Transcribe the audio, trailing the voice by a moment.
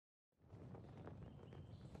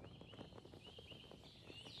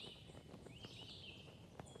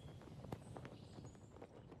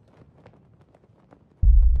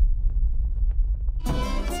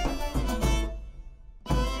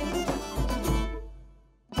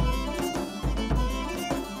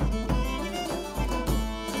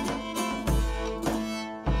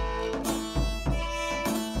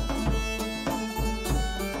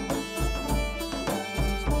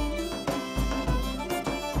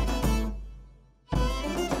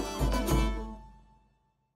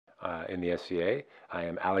in the SCA. I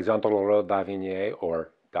am Alexandre Lerot d'Avignon,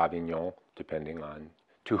 or d'Avignon, depending on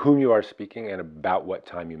to whom you are speaking and about what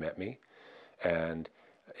time you met me. And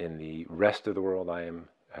in the rest of the world, I am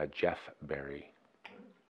Jeff Berry.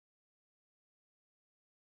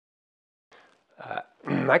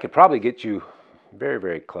 I could probably get you very,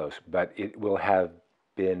 very close, but it will have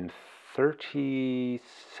been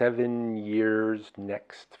 37 years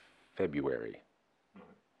next February,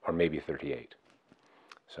 or maybe 38.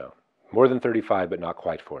 So more than 35, but not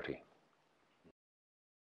quite 40.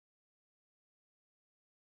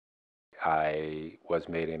 I was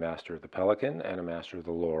made a Master of the Pelican and a Master of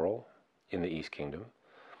the Laurel in the East Kingdom.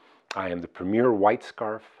 I am the premier white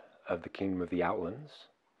scarf of the Kingdom of the Outlands,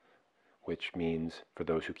 which means, for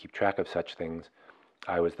those who keep track of such things,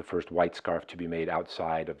 I was the first white scarf to be made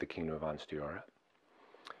outside of the Kingdom of Anstyora.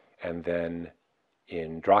 And then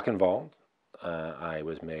in Drachenwald, I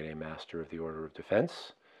was made a Master of the Order of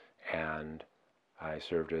Defense, and I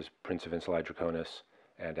served as Prince of Insulae Draconis,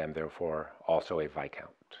 and am therefore also a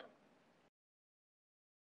Viscount.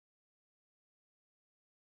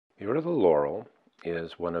 The Order of the Laurel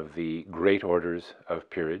is one of the great orders of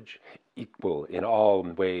peerage, equal in all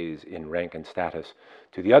ways in rank and status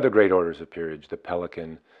to the other great orders of peerage, the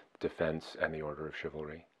Pelican, Defense, and the Order of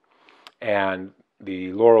Chivalry. And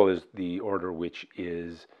the Laurel is the order which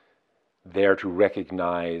is there to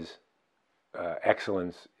recognize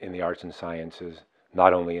excellence in the arts and sciences,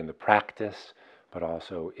 not only in the practice, but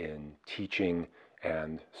also in teaching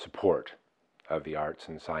and support of the arts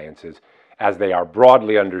and sciences as they are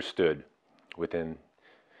broadly understood within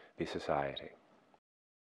the society.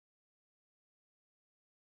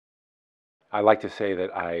 I like to say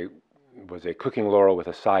that I was a cooking laurel with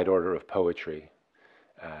a side order of poetry.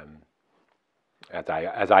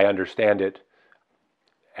 As I understand it,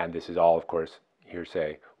 and this is all, of course,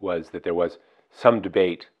 hearsay, was that there was some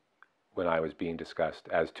debate when I was being discussed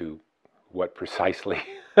as to what precisely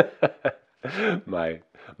my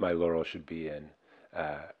laurel should be in.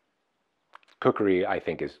 Cookery, I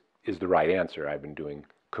think, is the right answer. I've been doing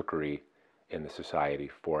cookery in the society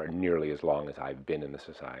for nearly as long as I've been in the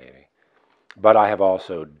society. But I have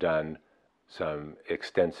also done some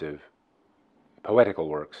extensive poetical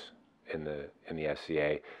works in the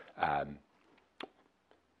SCA,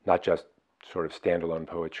 not just sort of standalone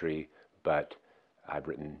poetry, but I've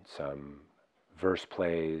written some verse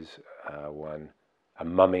plays, a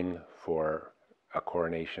mumming for a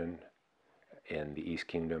coronation in the East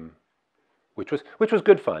Kingdom, which was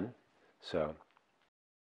good fun. So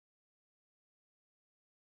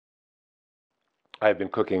I've been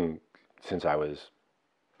cooking since I was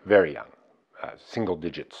very young, single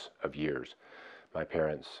digits of years. My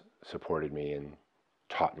parents supported me and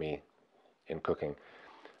taught me in cooking.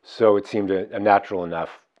 So it seemed a natural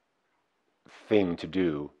enough thing to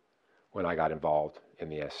do when I got involved in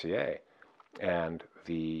the SCA. And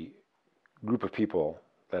the group of people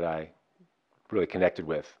that I really connected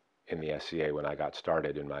with in the SCA when I got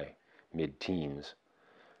started in my mid-teens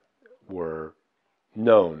were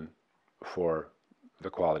known for the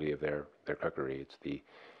quality of their cookery. It's the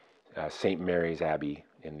St. Mary's Abbey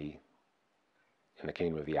in the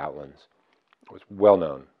Kingdom of the Outlands. It was well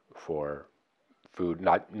known for food,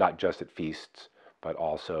 not just at feasts, but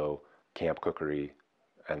also camp cookery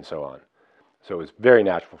and so on. So it was very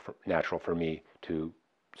natural for me to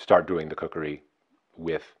start doing the cookery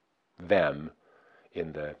with them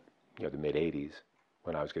in the mid-'80s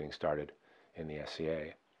when I was getting started in the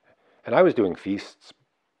SCA. And I was doing feasts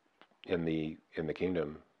in the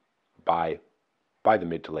kingdom by the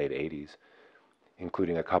mid to late 80s,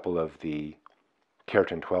 including a couple of the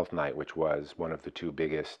Keratin Twelfth Night, which was one of the two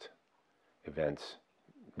biggest events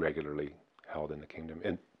regularly held in the kingdom,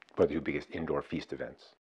 and one of the two biggest indoor feast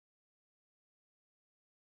events.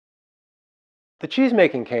 The cheese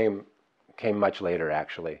making came much later,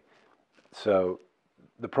 actually. So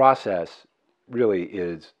the process really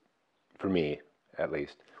is, for me at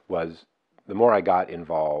least, was the more I got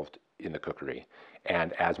involved in the cookery,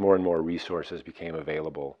 and as more and more resources became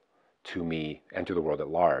available to me and to the world at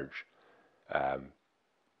large,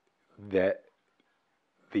 that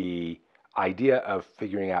the idea of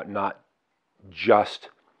figuring out not just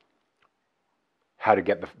how to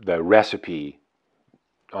get the recipe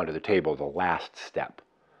onto the table, the last step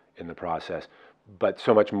in the process, but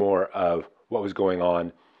so much more of what was going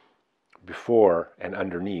on before and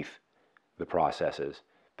underneath the processes,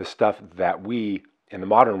 the stuff that we in the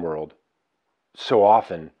modern world so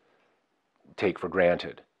often take for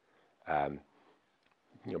granted.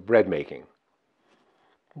 Bread making.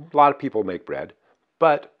 A lot of people make bread,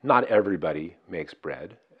 but not everybody makes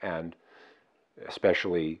bread, and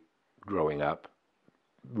especially growing up,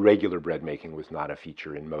 regular bread making was not a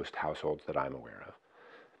feature in most households that I'm aware of.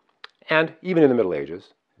 And even in the Middle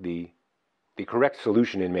Ages, the correct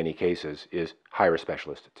solution in many cases is hire a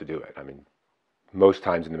specialist to do it. I mean, most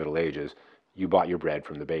times in the Middle Ages, you bought your bread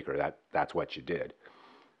from the baker. That's what you did.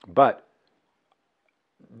 But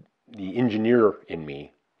the engineer in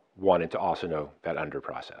me wanted to also know that under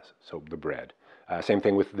process, so the bread. Same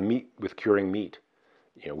thing with the meat, with curing meat.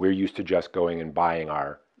 You know, we're used to just going and buying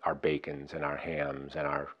our bacons and our hams and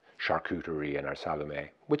our charcuterie and our salamé,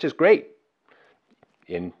 which is great.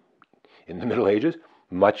 In the Middle Ages,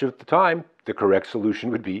 much of the time, the correct solution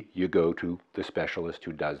would be you go to the specialist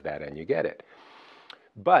who does that and you get it.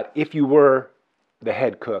 But if you were the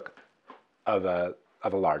head cook of a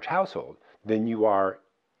large household, then you are,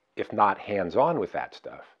 if not hands-on with that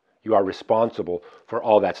stuff, you are responsible for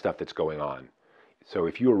all that stuff that's going on. So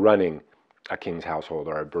if you're running a king's household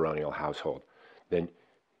or a baronial household, then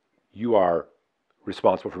you are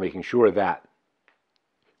responsible for making sure that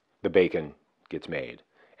the bacon gets made,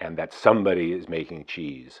 and that somebody is making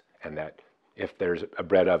cheese, and that if there's a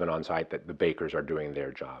bread oven on site, that the bakers are doing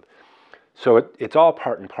their job. So it's all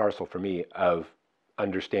part and parcel for me of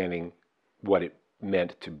understanding what it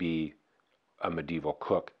meant to be a medieval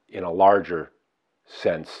cook in a larger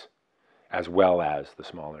sense as well as the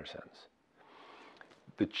smaller sense.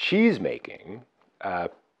 The cheese making,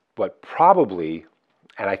 what probably,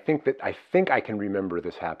 and I think I can remember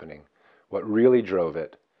this happening, what really drove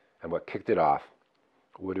it and what kicked it off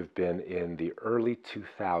would have been in the early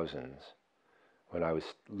 2000s when I was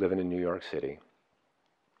living in New York City,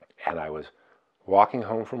 and I was walking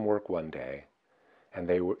home from work one day, and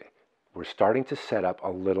they were starting to set up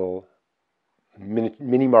a little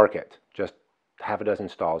mini market, just half a dozen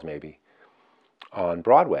stalls maybe, on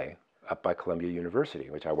Broadway up by Columbia University,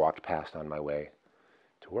 which I walked past on my way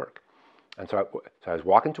to work. And so I was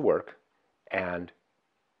walking to work, and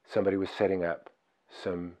somebody was setting up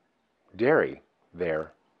some dairy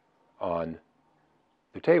there on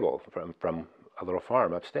the table from a little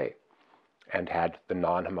farm upstate, and had the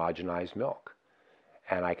non-homogenized milk.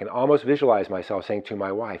 And I can almost visualize myself saying to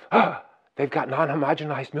my wife, "Ah, they've got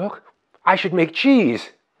non-homogenized milk? I should make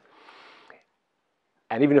cheese."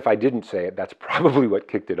 And even if I didn't say it, that's probably what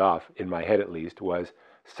kicked it off, in my head at least, was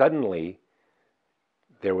suddenly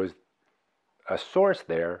there was a source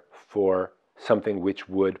there for something which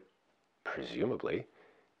would, presumably,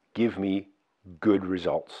 give me good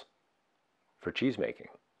results for cheese making.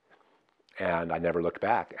 And I never looked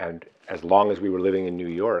back. And as long as we were living in New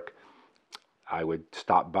York, I would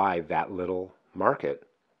stop by that little market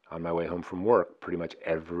on my way home from work pretty much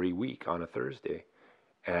every week on a Thursday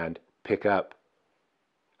and pick up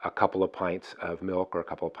a couple of pints of milk, or a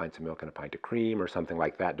couple of pints of milk and a pint of cream, or something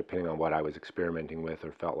like that, depending on what I was experimenting with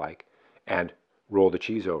or felt like, and roll the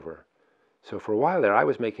cheese over. So for a while there, I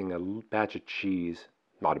was making a batch of cheese,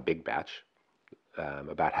 not a big batch,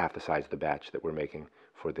 about half the size of the batch that we're making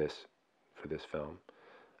for this film.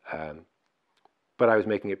 But I was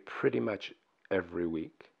making it pretty much every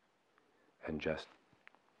week and just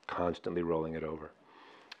constantly rolling it over.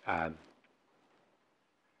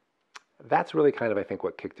 That's really kind of, I think,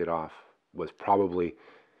 what kicked it off, was probably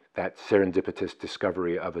that serendipitous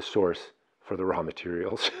discovery of a source for the raw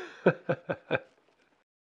materials.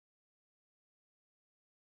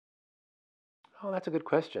 Oh, that's a good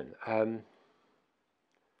question. I'm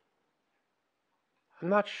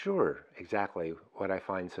not sure exactly what I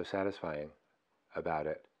find so satisfying about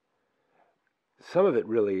it. Some of it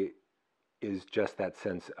really is just that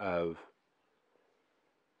sense of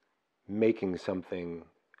making something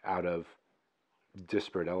out of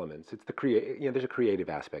disparate elements. It's there's a creative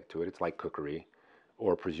aspect to it. It's like cookery,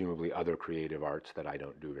 or presumably other creative arts that I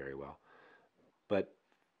don't do very well. But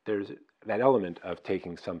there's that element of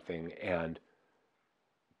taking something and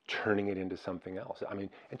turning it into something else. I mean,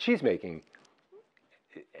 and cheese making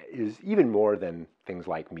is even more than things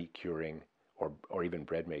like meat curing or even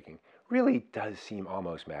bread making, really does seem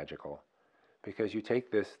almost magical, because you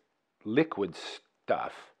take this liquid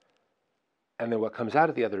stuff, and then what comes out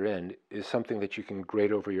at the other end is something that you can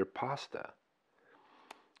grate over your pasta.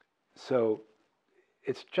 So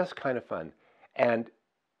it's just kind of fun. And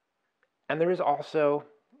there is also,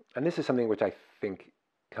 and this is something which I think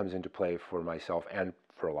comes into play for myself and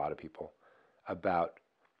for a lot of people, about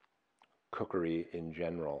cookery in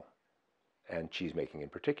general and cheese making in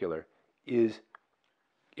particular, is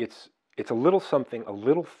it's a little something, a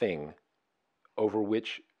little thing over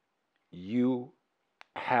which you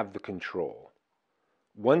have the control.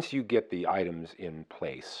 Once you get the items in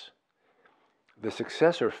place, the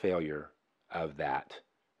success or failure of that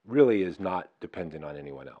really is not dependent on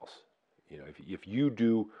anyone else. You know, if you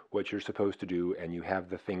do what you're supposed to do and you have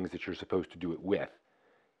the things that you're supposed to do it with,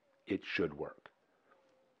 it should work.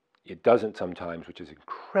 It doesn't sometimes, which is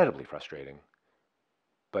incredibly frustrating,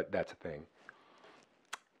 but that's a thing.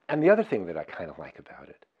 And the other thing that I kind of like about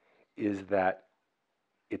it is that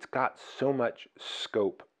it's got so much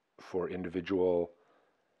scope for individual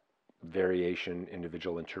variation,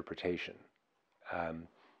 individual interpretation.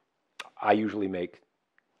 I usually make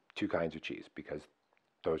two kinds of cheese because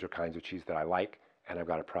those are kinds of cheese that I like, and I've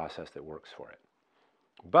got a process that works for it.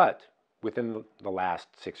 But within the last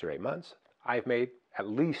 6 or 8 months, I've made at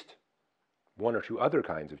least one or two other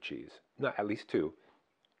kinds of cheese. Not at least two.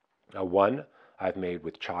 One I've made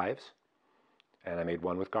with chives, and I made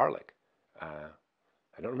one with garlic.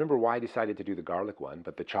 I don't remember why I decided to do the garlic one,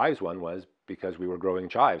 but the chives one was because we were growing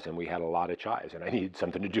chives and we had a lot of chives and I needed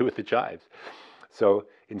something to do with the chives. So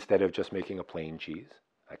instead of just making a plain cheese,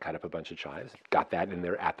 I cut up a bunch of chives, got that in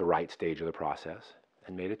there at the right stage of the process,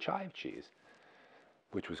 and made a chive cheese,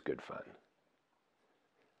 which was good fun.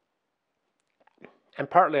 And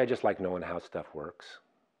partly I just like knowing how stuff works.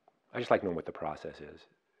 I just like knowing what the process is.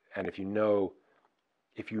 And if you know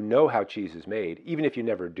how cheese is made, even if you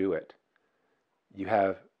never do it, you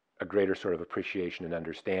have a greater sort of appreciation and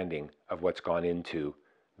understanding of what's gone into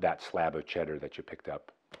that slab of cheddar that you picked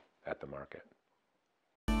up at the market.